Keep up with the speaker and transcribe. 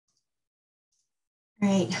All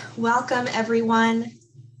right, welcome everyone.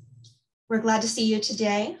 We're glad to see you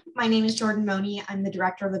today. My name is Jordan Money. I'm the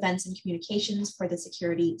Director of Events and Communications for the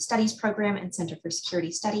Security Studies Program and Center for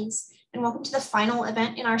Security Studies. And welcome to the final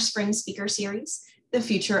event in our spring speaker series, The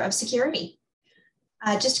Future of Security.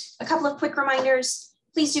 Just a couple of quick reminders.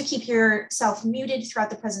 Please do keep yourself muted throughout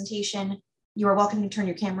the presentation. You are welcome to turn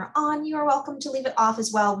your camera on. You are welcome to leave it off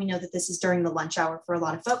as well. We know that this is during the lunch hour for a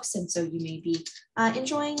lot of folks, and so you may be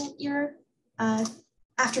enjoying your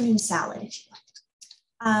afternoon salad, if you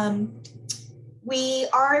like. We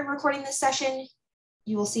are recording this session.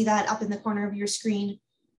 You will see that up in the corner of your screen.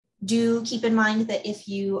 Do keep in mind that if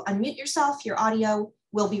you unmute yourself, your audio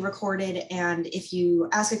will be recorded, and if you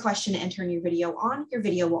ask a question and turn your video on, your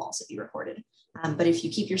video will also be recorded. But if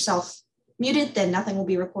you keep yourself muted, then nothing will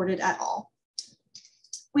be recorded at all.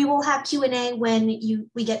 We will have Q&A when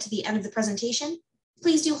we get to the end of the presentation.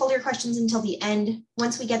 Please do hold your questions until the end.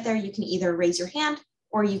 Once we get there, you can either raise your hand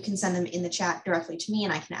or you can send them in the chat directly to me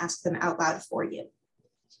and I can ask them out loud for you.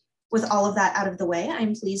 With all of that out of the way,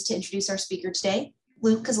 I'm pleased to introduce our speaker today.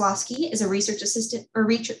 Luke Koslosky is a research assistant or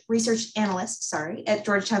research analyst, at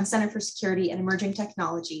Georgetown Center for Security and Emerging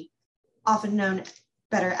Technology, often known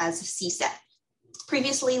better as CSET.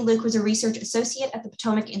 Previously, Luke was a research associate at the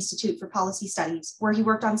Potomac Institute for Policy Studies, where he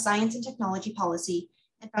worked on science and technology policy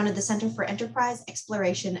and founded the Center for Enterprise,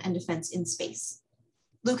 Exploration, and Defense in Space.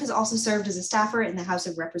 Luke has also served as a staffer in the House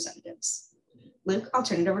of Representatives. Luke, I'll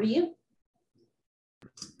turn it over to you.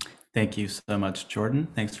 Thank you so much, Jordan.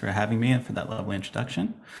 Thanks for having me and for that lovely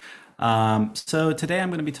introduction. So today I'm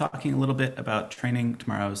going to be talking a little bit about training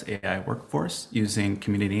tomorrow's AI workforce using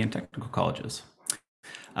community and technical colleges.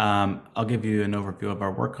 I'll give you an overview of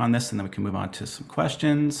our work on this and then we can move on to some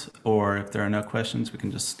questions, or if there are no questions, we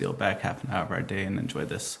can just steal back half an hour of our day and enjoy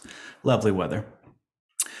this lovely weather.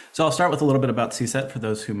 So I'll start with a little bit about CSET for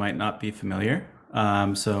those who might not be familiar.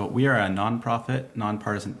 So we are a nonprofit,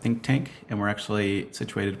 nonpartisan think tank, and we're actually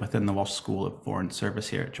situated within the Walsh School of Foreign Service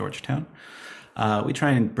here at Georgetown. We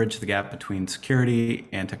try and bridge the gap between security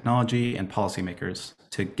and technology and policymakers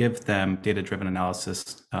to give them data-driven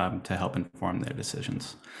analysis to help inform their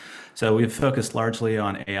decisions. So we've focused largely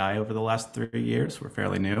on AI over the last 3 years. We're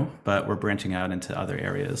fairly new, but we're branching out into other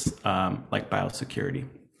areas like biosecurity.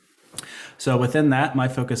 So within that, my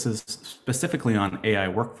focus is specifically on AI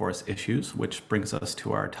workforce issues, which brings us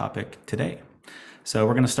to our topic today. So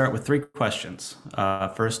we're going to start with 3 questions.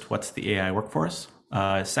 First, what's the AI workforce?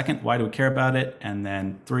 Second, why do we care about it? And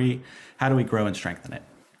then 3, how do we grow and strengthen it?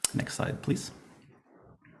 Next slide, please.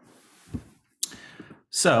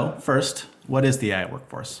 So first, what is the AI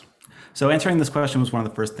workforce? So answering this question was one of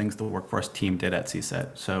the first things the workforce team did at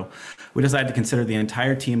CSET. So we decided to consider the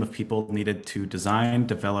entire team of people needed to design,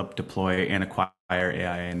 develop, deploy, and acquire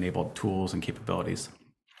AI-enabled tools and capabilities.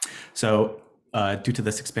 So due to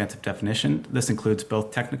this expansive definition, this includes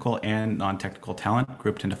both technical and non-technical talent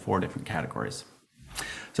grouped into 4 different categories.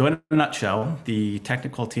 So in a nutshell, the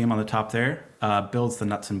technical team on the top there builds the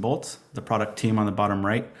nuts and bolts. The product team on the bottom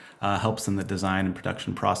right helps in the design and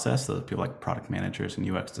production process. Those are people like product managers and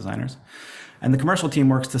UX designers. And the commercial team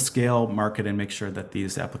works to scale, market, and make sure that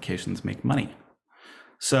these applications make money.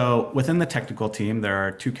 So within the technical team, there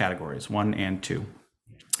are 2 categories, 1 and 2.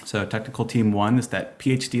 So technical team 1 is that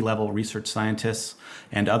PhD level research scientists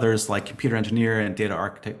and others like computer engineer and data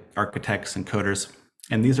architects and coders.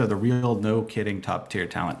 And these are the real, no kidding, top tier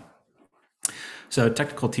talent. So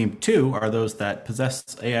technical team 2 are those that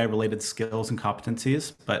possess AI related skills and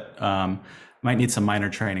competencies, but might need some minor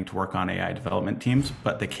training to work on AI development teams,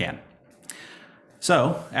 but they can.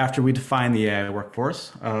 So after we define the AI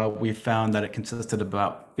workforce, we found that it consisted of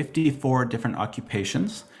about 54 different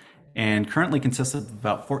occupations and currently consists of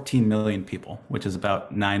about 14 million people, which is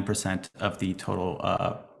about 9% of the total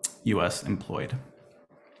US employed.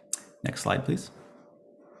 Next slide, please.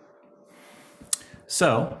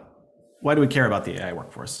 So why do we care about the AI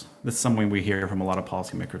workforce? This is something we hear from a lot of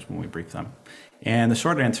policymakers when we brief them. And the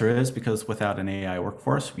short answer is because without an AI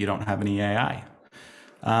workforce, you don't have any AI.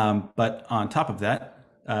 But on top of that,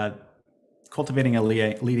 cultivating a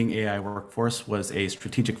leading AI workforce was a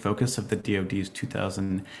strategic focus of the DoD's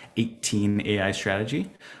 2018 AI strategy,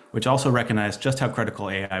 which also recognized just how critical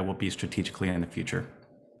AI will be strategically in the future.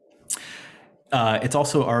 It's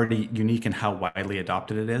also already unique in how widely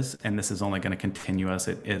adopted it is, and this is only going to continue as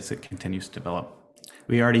it continues to develop.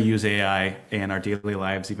 We already use AI in our daily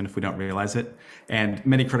lives, even if we don't realize it, and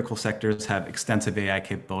many critical sectors have extensive AI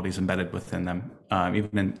capabilities embedded within them,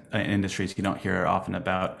 even in industries you don't hear often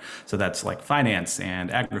about. So that's like finance and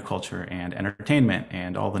agriculture and entertainment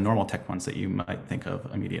and all the normal tech ones that you might think of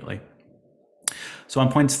immediately. So on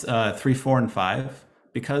points 3, 4, and 5,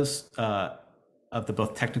 because of the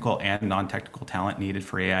both technical and non-technical talent needed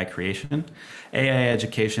for AI creation. AI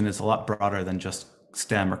education is a lot broader than just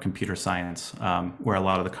STEM or computer science, where a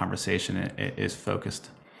lot of the conversation is focused.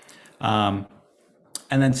 And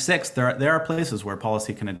then 6, there are places where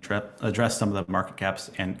policy can address some of the market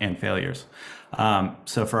gaps and failures.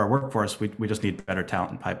 So for our workforce, we just need better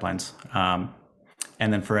talent and pipelines.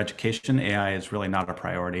 And then for education, AI is really not a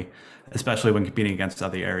priority, especially when competing against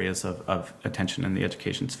other areas of attention in the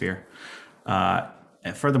education sphere.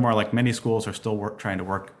 And furthermore, like many schools are still trying to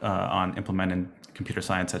work on implementing computer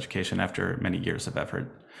science education after many years of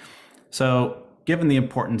effort. So given the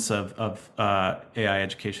importance of AI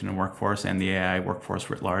education and workforce and the AI workforce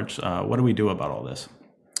writ large, what do we do about all this?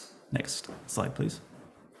 Next slide, please.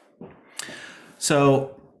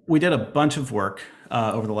 So we did a bunch of work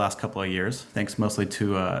over the last couple of years, thanks mostly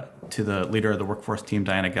to the leader of the workforce team,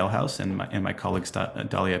 Diana Gelhaus, and my colleagues,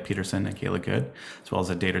 Dahlia Peterson and Kayla Good, as well as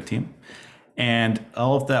a data team. And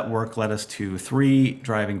all of that work led us to 3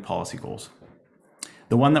 driving policy goals.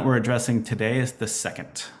 The one that we're addressing today is the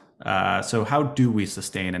second. So how do we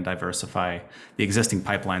sustain and diversify the existing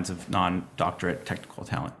pipelines of non-doctorate technical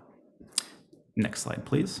talent? Next slide,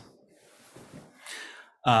 please.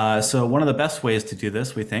 So one of the best ways to do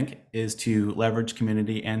this, we think, is to leverage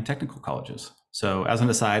community and technical colleges. So as an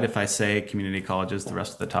aside, if I say community colleges the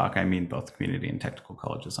rest of the talk, I mean both community and technical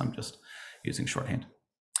colleges. I'm just using shorthand.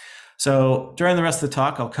 So during the rest of the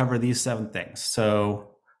talk, I'll cover these 7 things.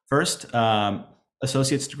 So first,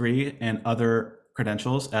 associate's degree and other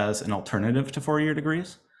credentials as an alternative to 4-year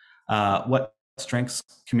degrees. What strengths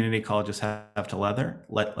community colleges have to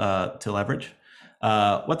leverage.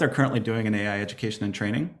 What they're currently doing in AI education and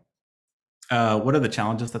training. What are the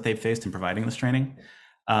challenges that they've faced in providing this training?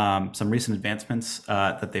 Some recent advancements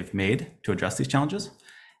that they've made to address these challenges.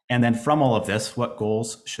 And then from all of this, what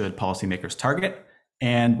goals should policymakers target?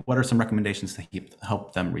 And what are some recommendations to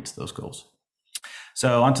help them reach those goals?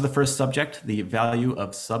 So on to the first subject, the value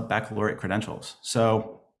of sub-baccalaureate credentials.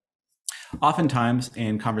 So oftentimes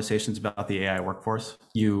in conversations about the AI workforce,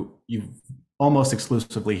 you almost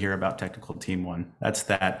exclusively hear about technical team 1. That's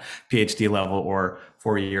that PhD level or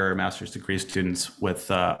 4-year master's degree students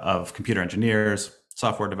of computer engineers,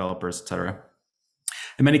 software developers, et cetera.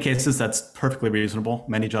 In many cases, that's perfectly reasonable.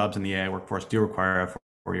 Many jobs in the AI workforce do require a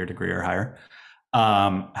 4-year degree or higher.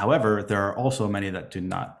 However, there are also many that do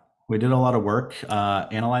not. We did a lot of work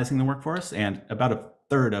analyzing the workforce, and about a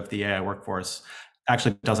third of the AI workforce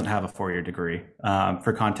actually doesn't have a 4-year degree.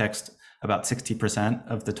 For context, about 60%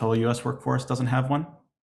 of the total US workforce doesn't have one.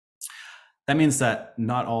 That means that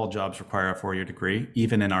not all jobs require a 4-year degree,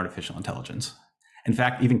 even in artificial intelligence. In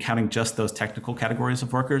fact, even counting just those technical categories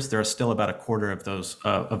of workers, there are still about a quarter of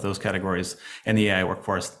those categories in the AI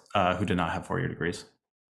workforce who do not have 4-year degrees.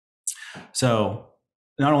 So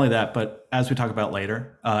not only that, but as we talk about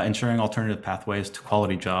later, ensuring alternative pathways to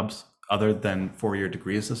quality jobs other than 4-year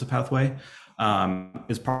degrees as a pathway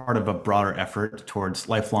is part of a broader effort towards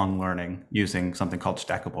lifelong learning using something called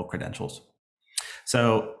stackable credentials.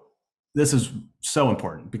 So this is so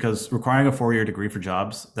important because requiring a 4-year degree for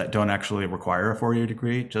jobs that don't actually require a 4-year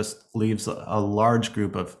degree just leaves a large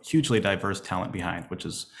group of hugely diverse talent behind, which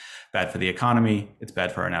is bad for the economy, it's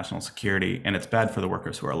bad for our national security, and it's bad for the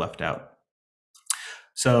workers who are left out.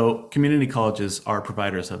 So community colleges are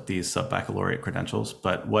providers of these sub-baccalaureate credentials,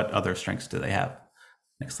 but what other strengths do they have?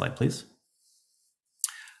 Next slide, please.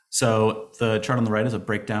 So the chart on the right is a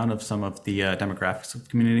breakdown of some of the demographics of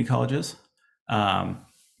community colleges.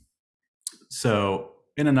 So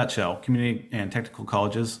in a nutshell, community and technical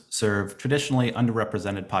colleges serve traditionally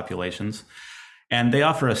underrepresented populations, and they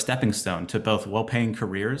offer a stepping stone to both well-paying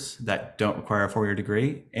careers that don't require a 4-year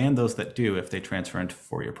degree and those that do if they transfer into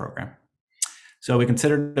a 4-year program. So we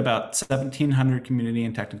considered about 1,700 community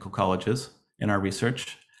and technical colleges in our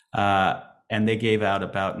research, and they gave out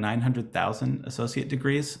about 900,000 associate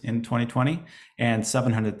degrees in 2020 and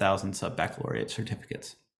 700,000 sub-baccalaureate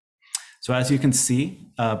certificates. So as you can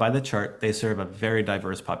see by the chart, they serve a very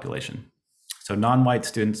diverse population. So non-white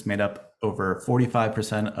students made up over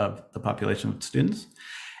 45% of the population of students,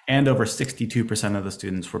 and over 62% of the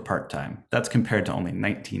students were part-time. That's compared to only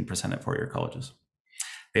 19% at 4-year colleges.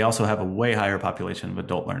 They also have a way higher population of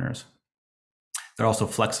adult learners. They're also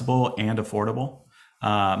flexible and affordable.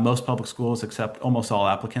 Most public schools accept almost all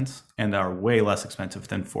applicants and are way less expensive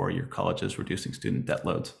than 4-year colleges, reducing student debt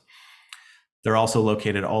loads. They're also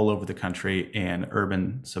located all over the country in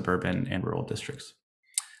urban, suburban, and rural districts.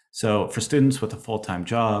 So for students with a full-time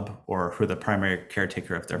job, or who are the primary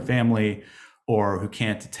caretaker of their family, or who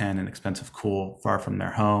can't attend an expensive school far from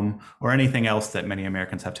their home, or anything else that many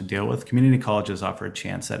Americans have to deal with, community colleges offer a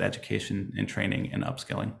chance at education and training and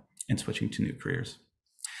upskilling and switching to new careers.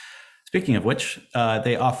 Speaking of which,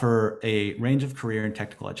 they offer a range of career and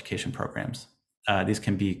technical education programs. These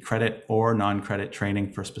can be credit or non-credit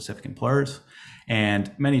training for specific employers,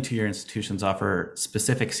 and many two-year institutions offer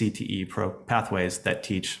specific CTE pathways that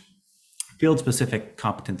teach field-specific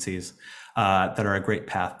competencies that are a great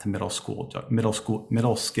path to middle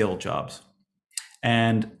skill jobs.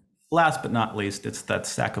 And last but not least, it's that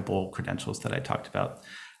stackable credentials that I talked about.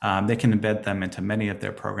 They can embed them into many of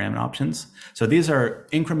their program options. So these are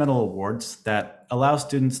incremental awards that allow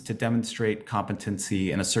students to demonstrate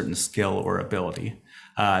competency in a certain skill or ability.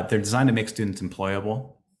 They're designed to make students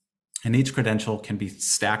employable, and each credential can be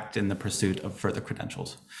stacked in the pursuit of further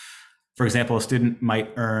credentials. For example, a student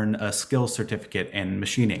might earn a skills certificate in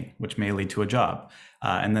machining, which may lead to a job,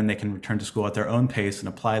 and then they can return to school at their own pace and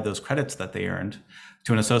apply those credits that they earned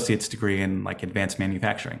to an associate's degree in like advanced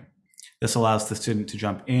manufacturing. This allows the student to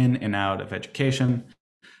jump in and out of education,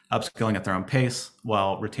 upskilling at their own pace,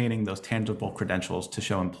 while retaining those tangible credentials to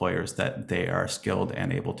show employers that they are skilled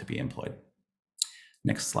and able to be employed.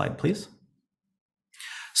 Next slide, please.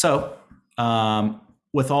 So,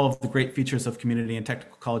 with all of the great features of community and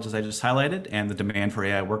technical colleges I just highlighted, and the demand for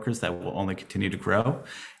AI workers that will only continue to grow,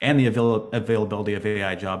 and the availability of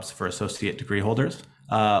AI jobs for associate degree holders,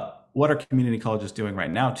 what are community colleges doing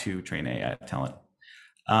right now to train AI talent?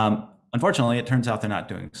 Unfortunately, it turns out they're not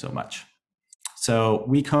doing so much. So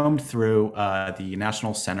we combed through the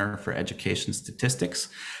National Center for Education Statistics.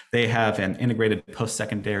 They have an integrated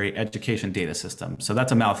post-secondary education data system. So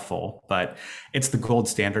that's a mouthful, but it's the gold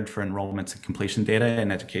standard for enrollments and completion data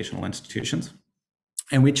in educational institutions.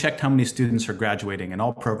 And we checked how many students are graduating in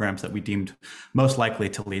all programs that we deemed most likely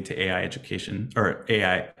to lead to AI education or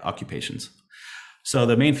AI occupations. So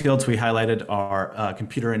the main fields we highlighted are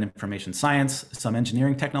computer and information science, some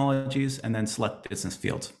engineering technologies, and then select business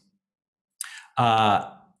fields.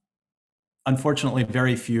 Unfortunately,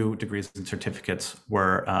 very few degrees and certificates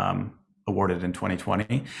were awarded in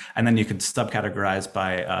 2020. And then you could subcategorize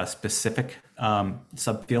by specific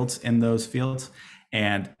subfields in those fields,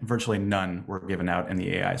 and virtually none were given out in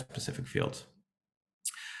the AI specific fields.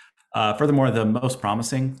 Furthermore, the most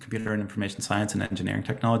promising computer and information science and engineering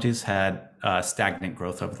technologies had stagnant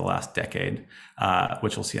growth over the last decade,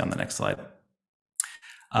 which we'll see on the next slide.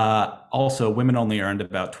 Also, women only earned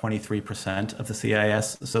about 23% of the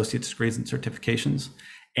CIS associate's degrees and certifications,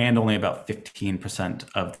 and only about 15%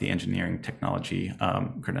 of the engineering technology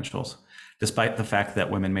credentials, despite the fact that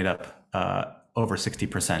women made up over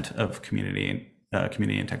 60% of community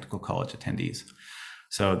and technical college attendees.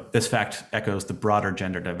 So this fact echoes the broader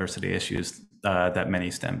gender diversity issues that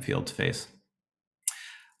many STEM fields face.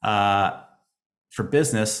 For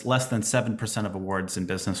business, less than 7% of awards in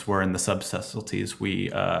business were in the subspecialties we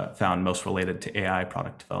found most related to AI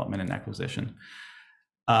product development and acquisition.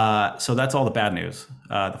 So that's all the bad news.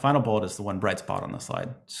 The final bullet is the one bright spot on the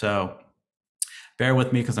slide. So bear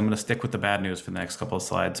with me because I'm going to stick with the bad news for the next couple of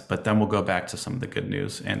slides, but then we'll go back to some of the good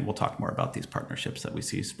news and we'll talk more about these partnerships that we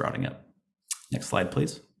see sprouting up. Next slide,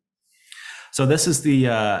 please. So this is these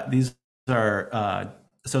are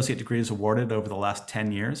associate degrees awarded over the last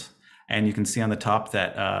 10 years. And you can see on the top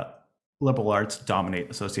that liberal arts dominate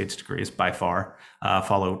associate's degrees by far,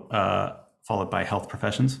 followed by health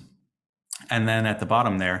professions. And then at the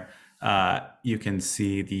bottom there, you can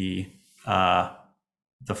see the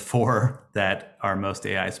four that are most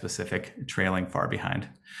AI specific trailing far behind.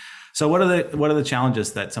 So what are the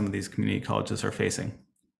challenges that some of these community colleges are facing?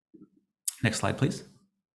 Next slide, please.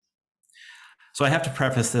 So I have to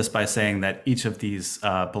preface this by saying that each of these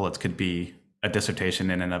bullets could be a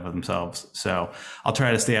dissertation in and of themselves. So I'll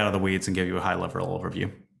try to stay out of the weeds and give you a high-level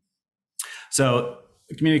overview. So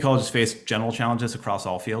community colleges face general challenges across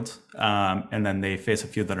all fields, and then they face a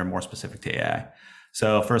few that are more specific to AI.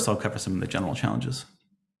 So first, I'll cover some of the general challenges.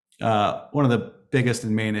 One of the biggest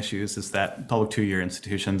and main issues is that public two-year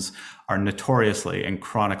institutions are notoriously and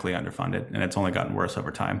chronically underfunded, and it's only gotten worse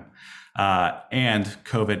over time. And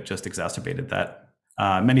COVID just exacerbated that.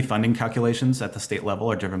 Many funding calculations at the state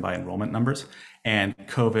level are driven by enrollment numbers, and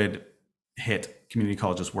COVID hit community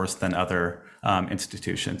colleges worse than other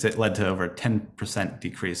institutions. It led to over a 10%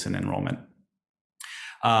 decrease in enrollment.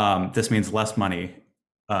 This means less money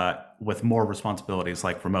with more responsibilities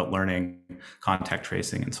like remote learning, contact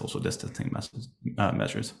tracing, and social distancing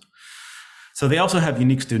measures. So they also have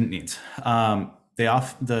unique student needs.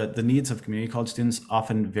 The needs of community college students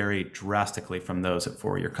often vary drastically from those at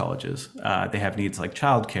four-year colleges. They have needs like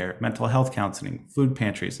childcare, mental health counseling, food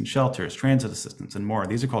pantries and shelters, transit assistance, and more.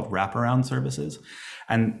 These are called wraparound services,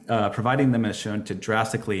 and providing them is shown to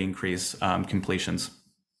drastically increase completions,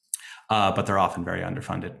 but they're often very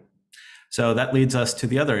underfunded. So that leads us to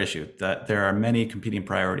the other issue, that there are many competing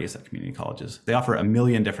priorities at community colleges. They offer a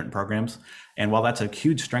million different programs. And while that's a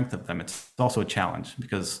huge strength of them, it's also a challenge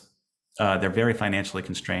because they're very financially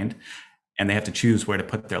constrained and they have to choose where to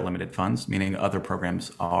put their limited funds, meaning other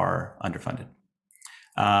programs are underfunded.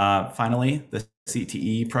 Finally, the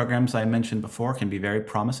CTE programs I mentioned before can be very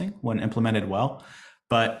promising when implemented well,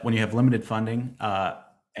 but when you have limited funding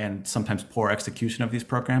and sometimes poor execution of these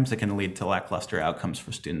programs, it can lead to lackluster outcomes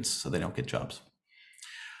for students so they don't get jobs.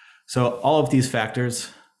 So all of these factors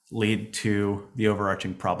lead to the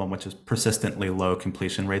overarching problem, which is persistently low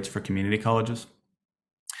completion rates for community colleges.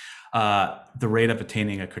 The rate of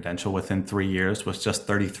attaining a credential within 3 years was just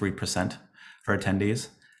 33% for attendees.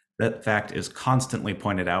 That fact is constantly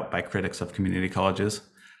pointed out by critics of community colleges,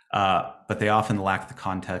 but they often lack the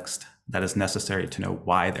context that is necessary to know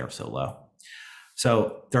why they're so low.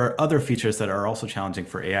 So there are other features that are also challenging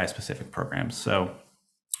for AI-specific programs. So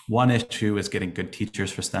one issue is getting good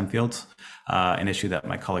teachers for STEM fields, an issue that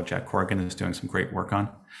my colleague Jack Corrigan is doing some great work on.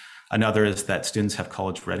 Another is that students have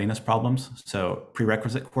college readiness problems. So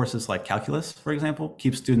prerequisite courses like calculus, for example,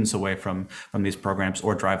 keep students away from these programs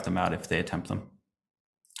or drive them out if they attempt them.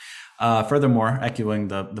 Furthermore, echoing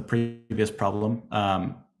the previous problem,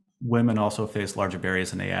 women also face larger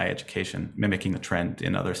barriers in AI education, mimicking the trend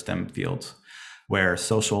in other STEM fields, where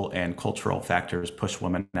social and cultural factors push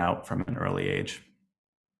women out from an early age.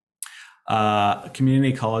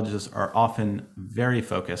 Community colleges are often very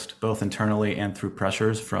focused, both internally and through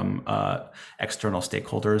pressures from external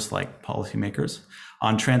stakeholders like policymakers,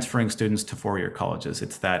 on transferring students to four-year colleges.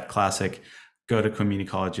 It's that classic, go to community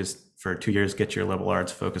colleges for 2 years, get your liberal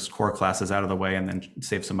arts focused core classes out of the way, and then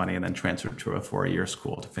save some money and then transfer to a four-year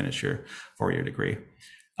school to finish your four-year degree.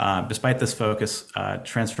 Despite this focus,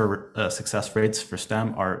 transfer success rates for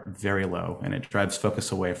STEM are very low, and it drives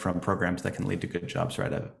focus away from programs that can lead to good jobs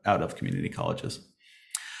right out of community colleges.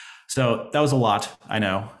 So that was a lot, I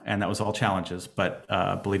know, and that was all challenges, but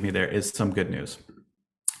believe me, there is some good news.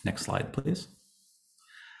 Next slide, please.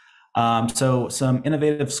 So some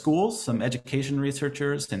innovative schools, some education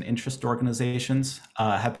researchers and interest organizations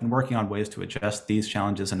have been working on ways to address these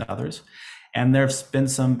challenges and others, and there's been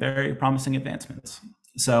some very promising advancements.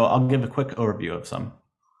 So I'll give a quick overview of some.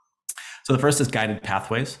 So the first is guided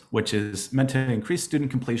pathways, which is meant to increase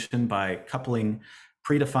student completion by coupling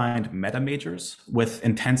predefined meta majors with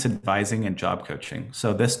intense advising and job coaching.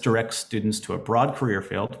 So this directs students to a broad career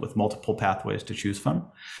field with multiple pathways to choose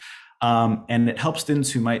from. And it helps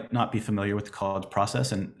students who might not be familiar with the college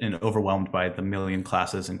process and overwhelmed by the million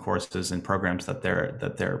classes and courses and programs that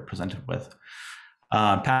they're presented with.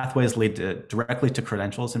 Pathways lead directly to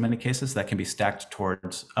credentials in many cases that can be stacked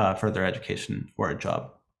towards further education or a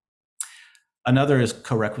job. Another is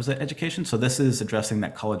co-requisite education. So this is addressing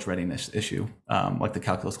that college readiness issue, like the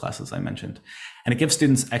calculus classes I mentioned. And it gives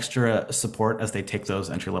students extra support as they take those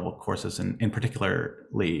entry-level courses in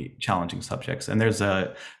particularly challenging subjects. And there's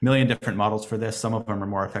a million different models for this. Some of them are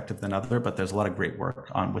more effective than others, but there's a lot of great work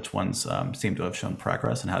on which ones seem to have shown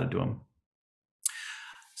progress and how to do them.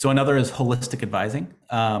 So another is holistic advising,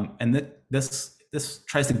 and this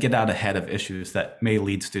tries to get out ahead of issues that may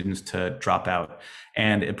lead students to drop out,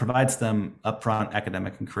 and it provides them upfront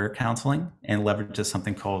academic and career counseling and leverages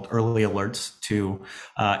something called early alerts to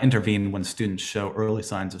intervene when students show early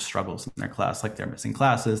signs of struggles in their class, like they're missing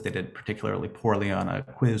classes, they did particularly poorly on a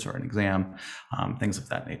quiz or an exam, things of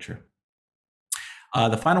that nature.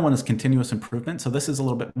 The final one is continuous improvement. So this is a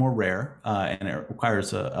little bit more rare and it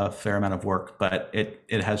requires a fair amount of work, but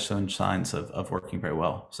it has shown signs of working very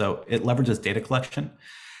well. So it leverages data collection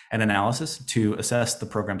and analysis to assess the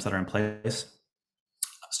programs that are in place,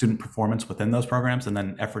 student performance within those programs, and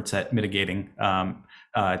then efforts at mitigating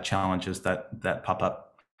challenges that pop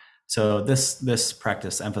up. So this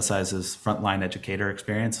practice emphasizes frontline educator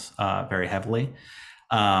experience very heavily.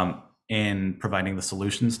 In providing the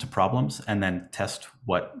solutions to problems and then test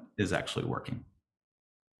what is actually working.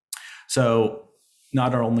 So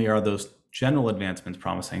not only are those general advancements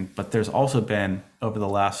promising, but there's also been, over the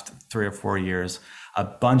last 3 or 4 years, a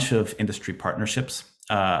bunch of industry partnerships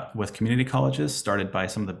with community colleges started by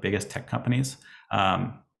some of the biggest tech companies.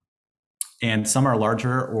 And some are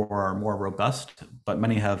larger or more robust, but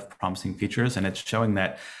many have promising features. And it's showing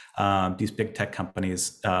that these big tech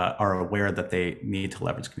companies are aware that they need to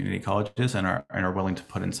leverage community colleges and are willing to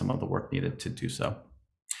put in some of the work needed to do so.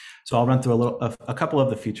 So I'll run through a couple of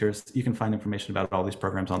the features. You can find information about all these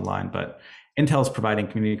programs online, but Intel is providing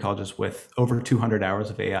community colleges with over 200 hours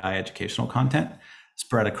of AI educational content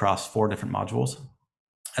spread across 4 different modules,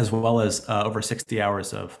 as well as over 60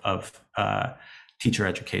 hours of teacher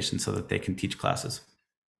education so that they can teach classes.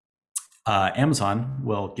 Amazon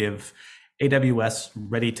will give AWS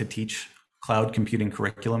ready to teach cloud computing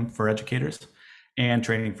curriculum for educators, and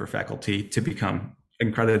training for faculty to become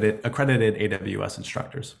accredited AWS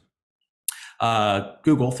instructors.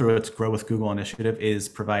 Google, through its Grow with Google initiative, is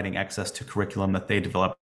providing access to curriculum that they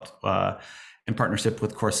developed in partnership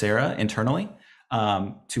with Coursera internally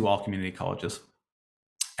to all community colleges.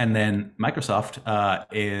 And then Microsoft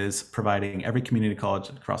is providing every community college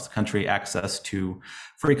across the country access to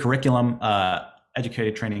free curriculum,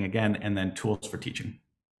 educated training again, and then tools for teaching.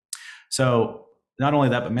 So not only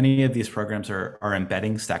that, but many of these programs are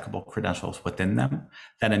embedding stackable credentials within them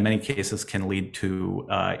that in many cases can lead to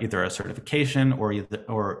either a certification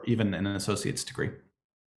or even an associate's degree.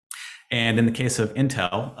 And in the case of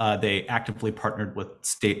Intel, they actively partnered with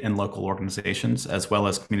state and local organizations, as well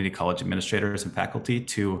as community college administrators and faculty,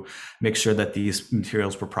 to make sure that these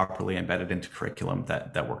materials were properly embedded into curriculum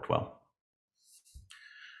that worked well.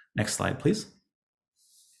 Next slide, please.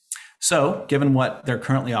 So given what they're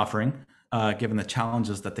currently offering, given the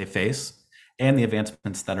challenges that they face and the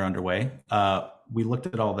advancements that are underway, we looked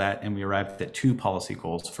at all that and we arrived at 2 policy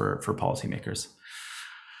goals for policymakers.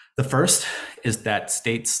 The first is that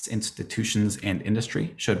states, institutions, and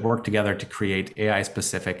industry should work together to create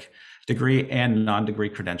AI-specific degree and non-degree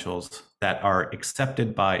credentials that are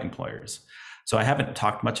accepted by employers. So I haven't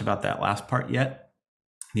talked much about that last part yet,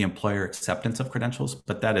 the employer acceptance of credentials,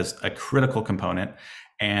 but that is a critical component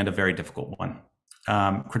and a very difficult one.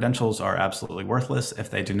 Credentials are absolutely worthless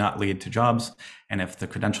if they do not lead to jobs, and if the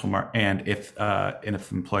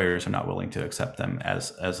if employers are not willing to accept them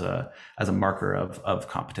as a marker of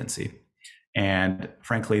competency. And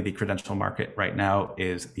frankly, the credential market right now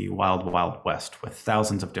is the wild, wild west, with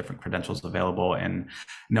thousands of different credentials available, and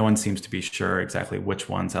no one seems to be sure exactly which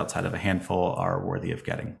ones outside of a handful are worthy of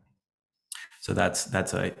getting. So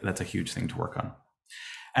that's a huge thing to work on.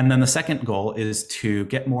 And then the second goal is to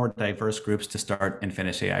get more diverse groups to start and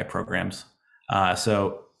finish AI programs.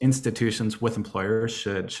 So institutions with employers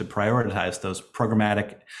should prioritize those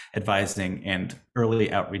programmatic advising and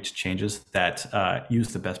early outreach changes that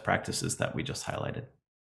use the best practices that we just highlighted.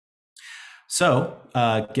 So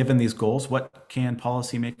given these goals, what can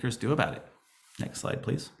policymakers do about it? Next slide,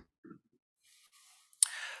 please.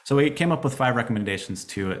 So we came up with 5 recommendations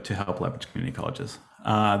to help leverage community colleges.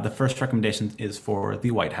 The first recommendation is for the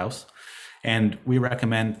White House, and we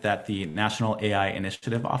recommend that the National AI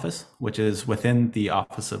Initiative Office, which is within the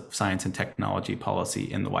Office of Science and Technology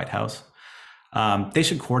Policy in the White House, they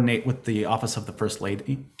should coordinate with the Office of the First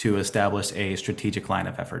Lady to establish a strategic line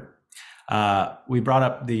of effort. We brought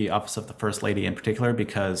up the Office of the First Lady in particular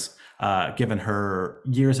because given her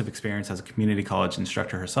years of experience as a community college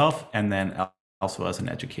instructor herself, and then also as an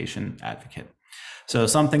education advocate. So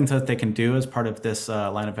some things that they can do as part of this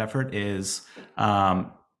line of effort is,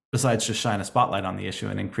 besides just shine a spotlight on the issue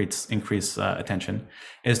and increase attention,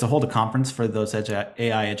 is to hold a conference for those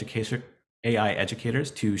AI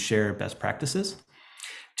educators to share best practices,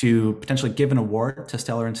 to potentially give an award to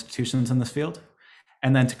stellar institutions in this field,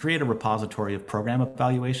 and then to create a repository of program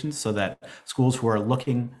evaluations so that schools who are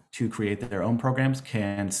looking to create their own programs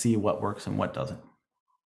can see what works and what doesn't.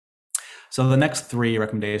 So the next 3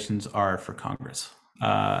 recommendations are for Congress.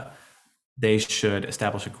 They should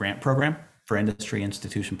establish a grant program for industry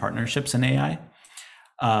institution partnerships in AI.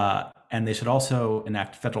 And they should also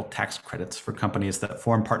enact federal tax credits for companies that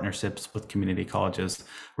form partnerships with community colleges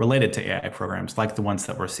related to AI programs like the ones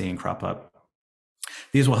that we're seeing crop up.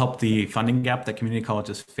 These will help the funding gap that community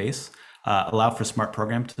colleges face, allow for smart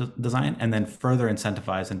program design, and then further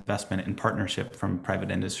incentivize investment in partnership from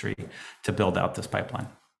private industry to build out this pipeline.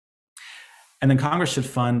 And then Congress should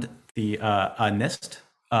fund the NIST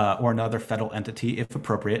or another federal entity, if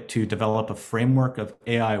appropriate, to develop a framework of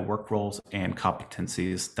AI work roles and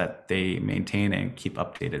competencies that they maintain and keep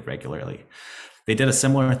updated regularly. They did a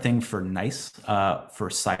similar thing for NICE for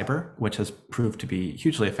cyber, which has proved to be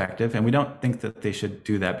hugely effective. And we don't think that they should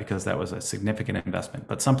do that because that was a significant investment,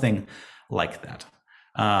 but something like that.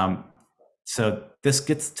 So this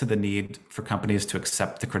gets to the need for companies to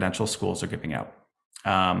accept the credentials schools are giving out.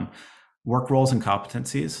 Work roles and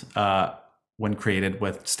competencies, when created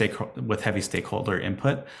with heavy stakeholder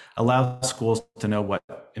input, allows schools to know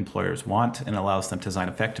what employers want and allows them to design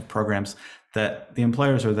effective programs that the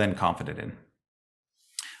employers are then confident in.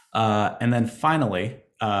 And then finally,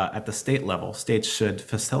 at the state level, states should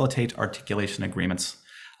facilitate articulation agreements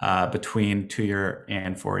between 2-year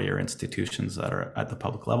and 4-year institutions that are at the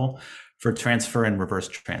public level for transfer and reverse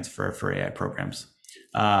transfer for AI programs.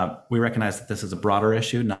 We recognize that this is a broader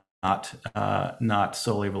issue, not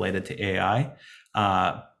solely related to AI,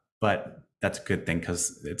 but that's a good thing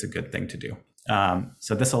because it's a good thing to do.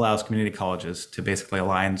 So this allows community colleges to basically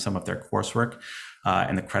align some of their coursework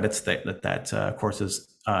and the credits that courses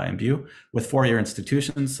imbue with four-year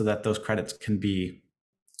institutions so that those credits can be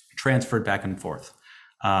transferred back and forth.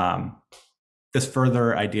 This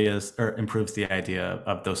further improves the idea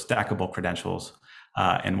of those stackable credentials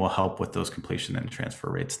and will help with those completion and transfer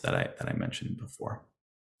rates that I mentioned before.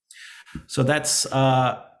 So that's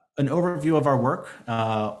an overview of our work,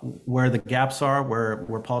 where the gaps are, where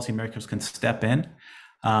policymakers can step in,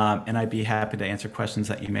 and I'd be happy to answer questions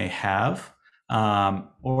that you may have.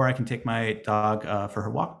 Or I can take my dog for her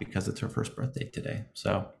walk because it's her first birthday today.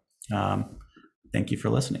 So thank you for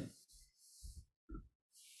listening.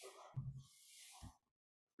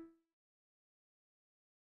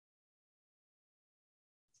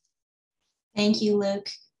 Thank you, Luke.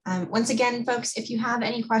 Once again, folks, if you have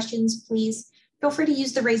any questions, please feel free to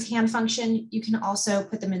use the raise hand function. You can also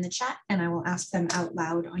put them in the chat and I will ask them out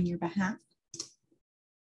loud on your behalf.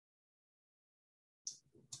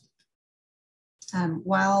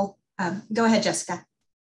 Go ahead, Jessica.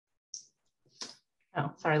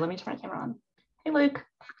 Oh, sorry, let me turn my camera on. Hey, Luke.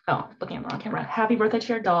 Oh, looking at the wrong camera. Happy birthday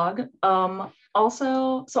to your dog.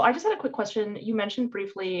 Also, so I just had a quick question. You mentioned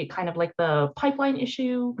briefly kind of like the pipeline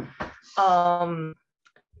issue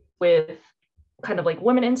with kind of like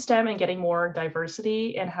women in STEM and getting more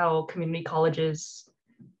diversity, and how community colleges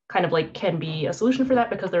kind of like can be a solution for that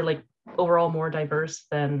because they're like overall more diverse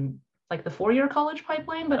than like the four-year college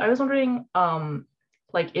pipeline. But I was wondering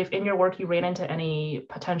like if in your work you ran into any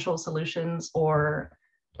potential solutions or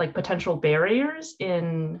like potential barriers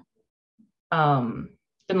in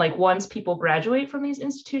like once people graduate from these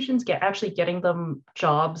institutions, actually getting them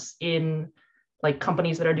jobs in like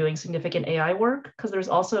companies that are doing significant AI work. Because there's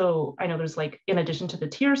also, I know there's like, in addition to the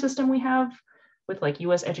tier system we have with like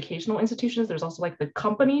US educational institutions, there's also like the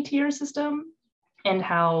company tier system, and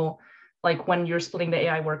how like when you're splitting the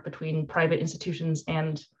AI work between private institutions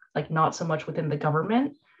and like not so much within the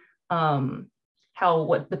government, how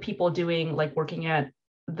what the people doing like working at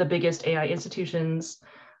the biggest AI institutions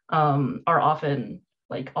are often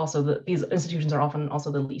like also these institutions are often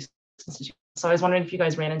also the least institutions. So I was wondering if you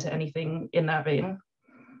guys ran into anything in that vein.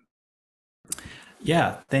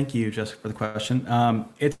 Yeah, thank you, Jessica, for the question.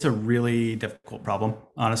 It's a really difficult problem.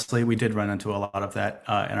 Honestly, we did run into a lot of that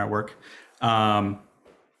in our work.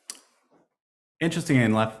 Interestingly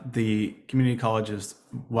enough, the community colleges,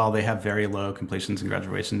 while they have very low completions and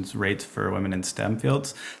graduations rates for women in STEM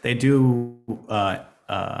fields, they do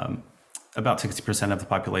about 60% of the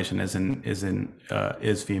population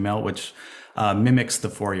is female, which mimics the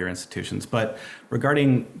four-year institutions. But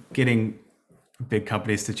regarding getting big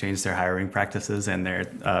companies to change their hiring practices and their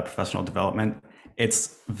professional development,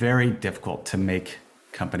 it's very difficult to make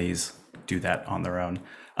companies do that on their own.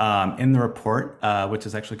 In the report, which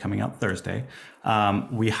is actually coming out Thursday,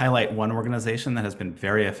 we highlight one organization that has been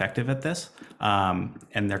very effective at this,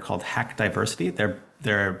 and they're called Hack Diversity.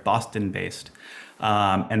 They're Boston-based,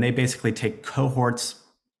 and they basically take cohorts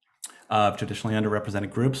of traditionally underrepresented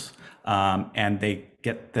groups, and they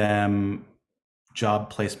get them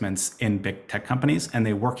job placements in big tech companies, and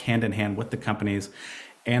they work hand in hand with the companies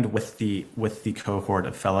and with the cohort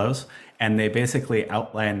of fellows, and they basically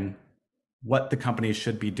outline what the companies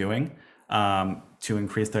should be doing to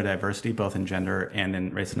increase their diversity, both in gender and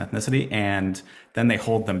in race and ethnicity, and then they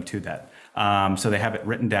hold them to that. So they have it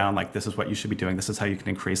written down, like, this is what you should be doing, this is how you can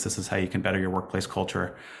increase, this is how you can better your workplace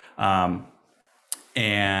culture.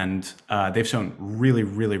 And they've shown really,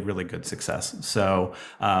 really, really good success. So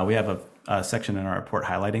we have a section in our report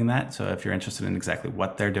highlighting that. So if you're interested in exactly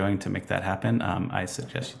what they're doing to make that happen, I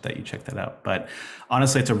suggest that you check that out. But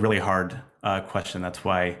honestly, it's a really hard question. That's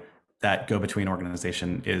why that go-between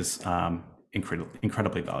organization is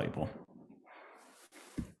incredibly valuable.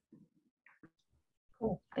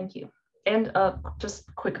 Cool, thank you. And just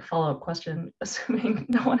a quick follow-up question, assuming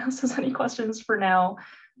no one else has any questions for now.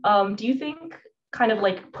 Do you think kind of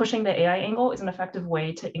like pushing the AI angle is an effective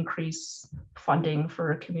way to increase funding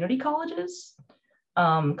for community colleges?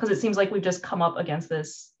 Because it seems like we've just come up against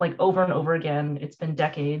this like over and over again. It's been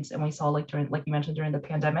decades, and we saw like during, like you mentioned, during the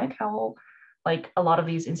pandemic, how like a lot of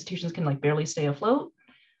these institutions can like barely stay afloat,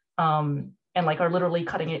 and like are literally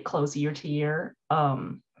cutting it close year to year.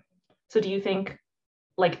 So do you think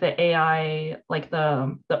like the AI, like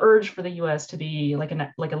the urge for the US to be like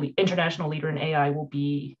an international leader in AI will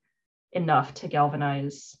be enough to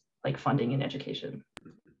galvanize like funding in education?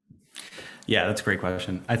 Yeah, that's a great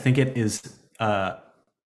question. I think it is a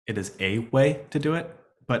way to do it,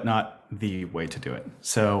 but not the way to do it.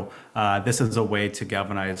 So this is a way to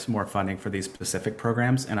galvanize more funding for these specific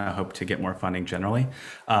programs, and I hope to get more funding generally.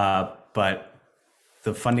 But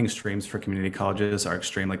the funding streams for community colleges are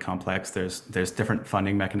extremely complex. There's different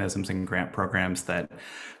funding mechanisms and grant programs that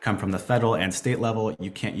come from the federal and state level. You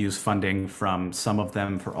can't use funding from some of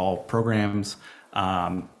them for all programs.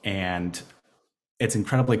 And it's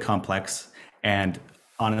incredibly complex. And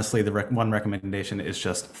honestly, the one recommendation is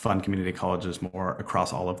just fund community colleges more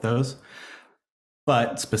across all of those.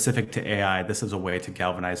 But specific to AI, this is a way to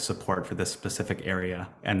galvanize support for this specific area.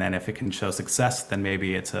 And then if it can show success, then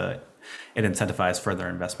maybe it incentivizes further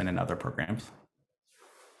investment in other programs.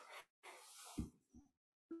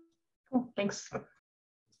 Cool, thanks.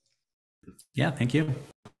 Yeah, thank you.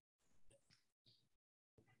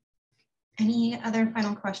 Any other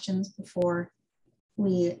final questions before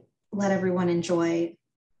we let everyone enjoy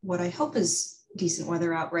what I hope is decent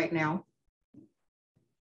weather out right now?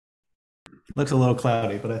 Looks a little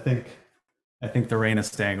cloudy, but I think the rain is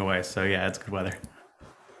staying away. So yeah, it's good weather.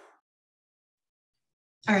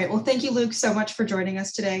 All right. Well, thank you, Luke, so much for joining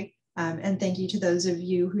us today. And thank you to those of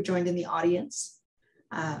you who joined in the audience.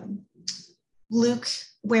 Luke,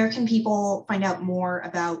 where can people find out more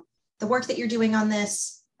about the work that you're doing on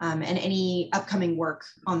this and any upcoming work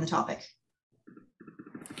on the topic?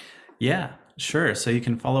 Yeah, sure. So you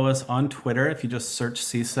can follow us on Twitter. If you just search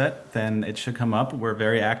CSET, then it should come up. We're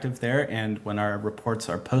very active there. And when our reports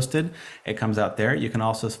are posted, it comes out there. You can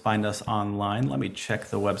also find us online. Let me check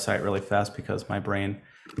the website really fast because my brain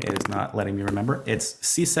is not letting me remember. It's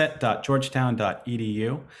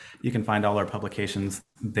cset.georgetown.edu. You can find all our publications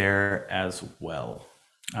there as well.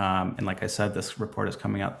 And like I said, this report is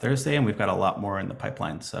coming out Thursday, and we've got a lot more in the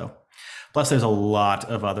pipeline. So, plus there's a lot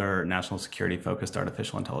of other national security focused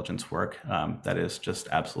artificial intelligence work that is just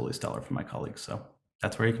absolutely stellar from my colleagues. So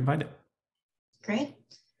that's where you can find it. Great.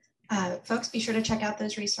 Folks, be sure to check out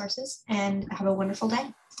those resources and have a wonderful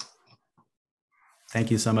day.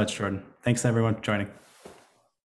 Thank you so much, Jordan. Thanks everyone for joining.